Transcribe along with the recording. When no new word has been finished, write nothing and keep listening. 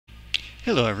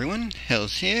Hello everyone,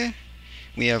 Hells here.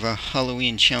 We have our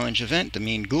Halloween challenge event, the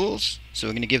main Ghouls, so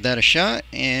we're going to give that a shot,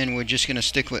 and we're just going to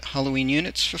stick with Halloween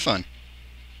units for fun.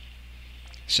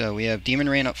 So we have Demon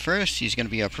Rain up first. He's going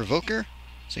to be our Provoker,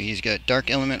 so he's got Dark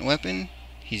Element Weapon.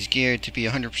 He's geared to be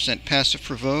 100% passive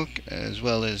provoke, as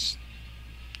well as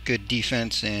good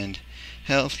defense and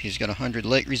health. He's got 100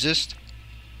 light resist.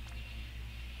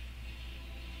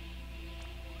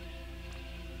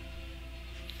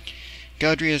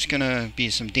 Godria is going to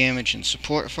be some damage and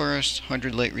support for us.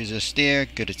 100 light resist there,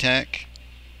 good attack.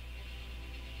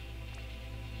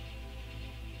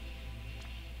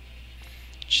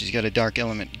 She's got a dark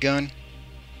element gun.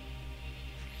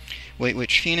 White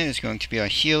Witch Fina is going to be our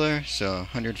healer, so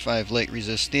 105 light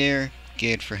resist there,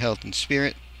 geared for health and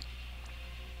spirit.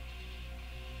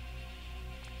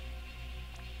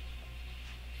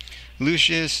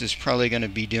 Lucius is probably going to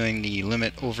be doing the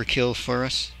limit overkill for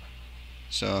us.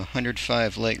 So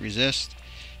 105 light resist,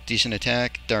 decent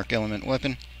attack, dark element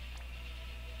weapon.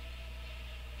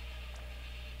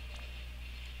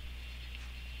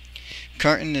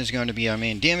 Carton is going to be our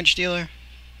main damage dealer,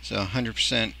 so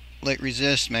 100% light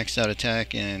resist, maxed out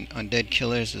attack, and undead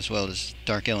killers, as well as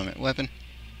dark element weapon.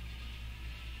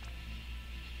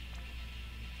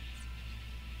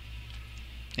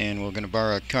 And we're going to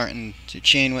borrow Carton to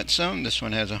chain with some. This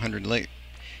one has 100 light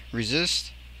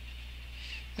resist,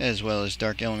 as well as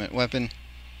dark element weapon.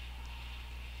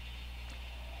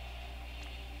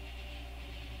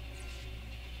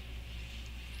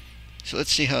 So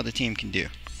let's see how the team can do.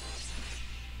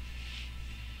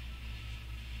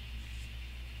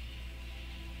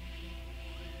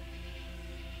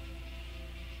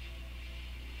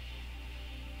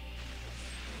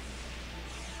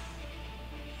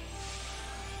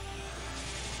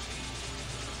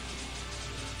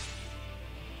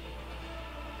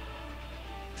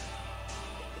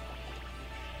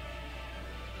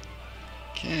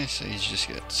 Okay, so he's just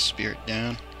got Spirit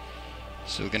down.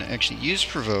 So we're going to actually use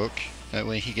Provoke. That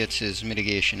way he gets his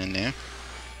mitigation in there.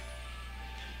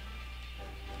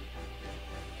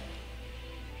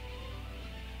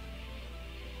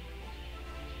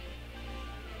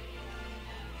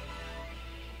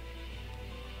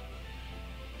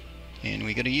 And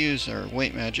we got to use our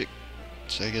white magic.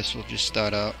 So I guess we'll just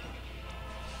start out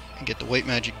and get the white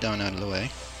magic done out of the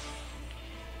way.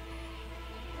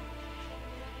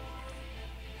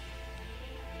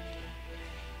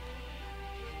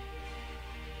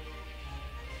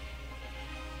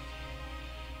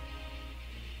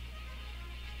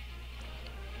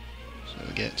 So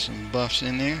we get some buffs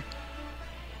in there.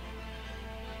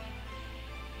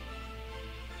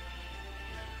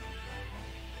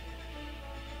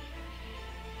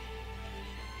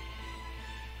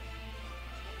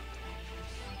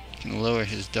 Can lower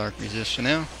his dark resist for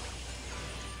now.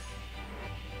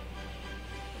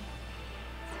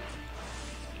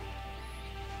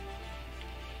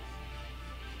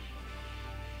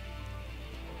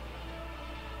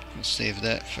 We'll save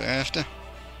that for after.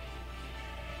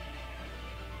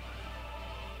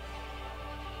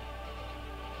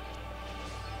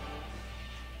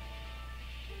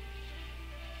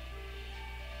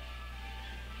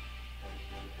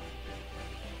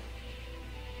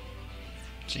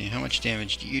 See, how much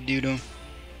damage do you do to him?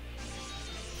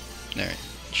 Alright,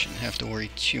 shouldn't have to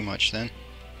worry too much then.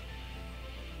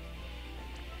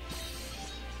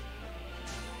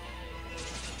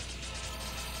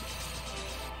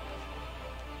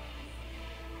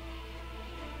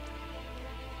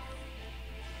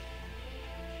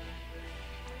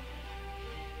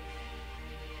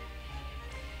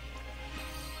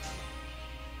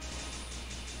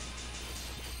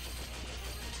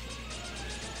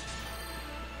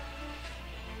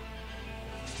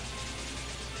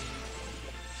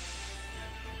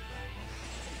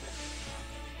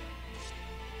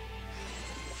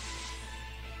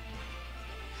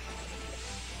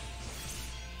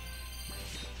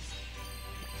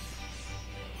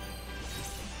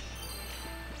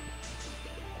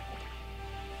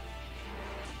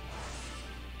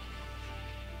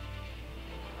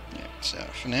 So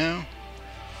for now,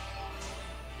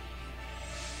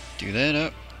 do that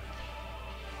up.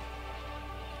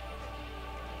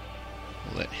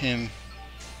 We'll let him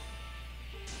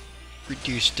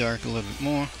reduce dark a little bit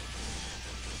more.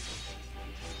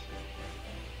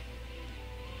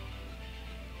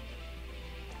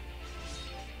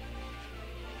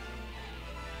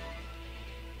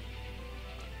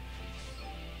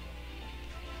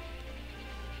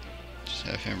 Just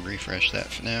have him refresh that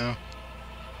for now.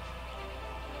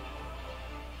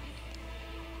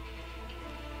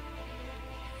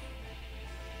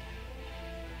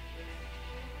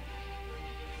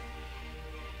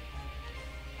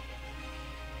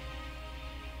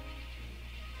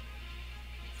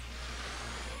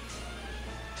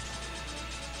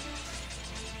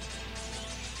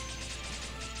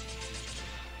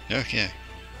 Okay.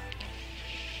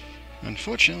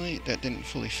 Unfortunately, that didn't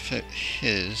fully fit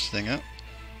his thing up.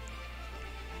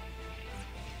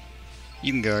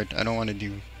 You can guard. I don't want to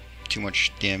do too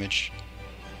much damage.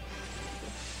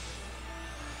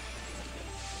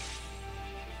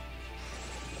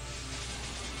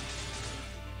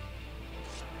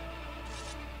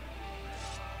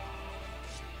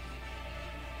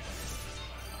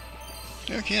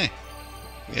 Okay.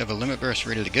 We have a limit burst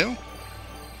ready to go.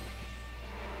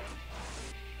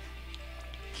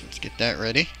 Let's get that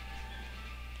ready.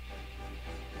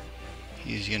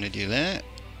 He's gonna do that.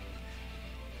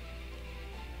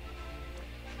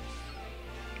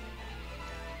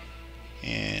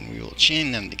 And we will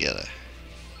chain them together.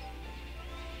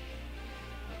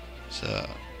 So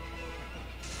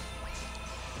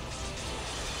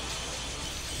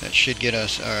that should get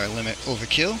us our limit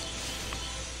overkill.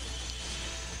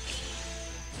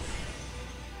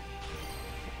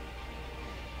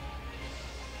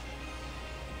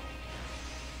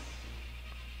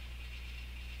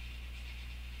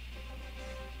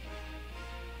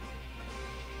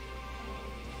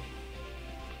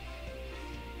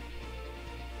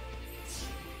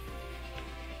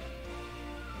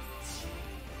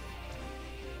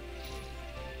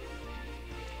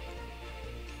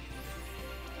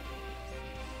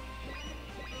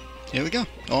 There we go.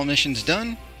 All missions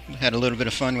done. Had a little bit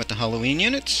of fun with the Halloween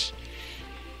units.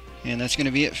 And that's going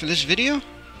to be it for this video.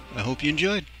 I hope you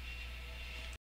enjoyed.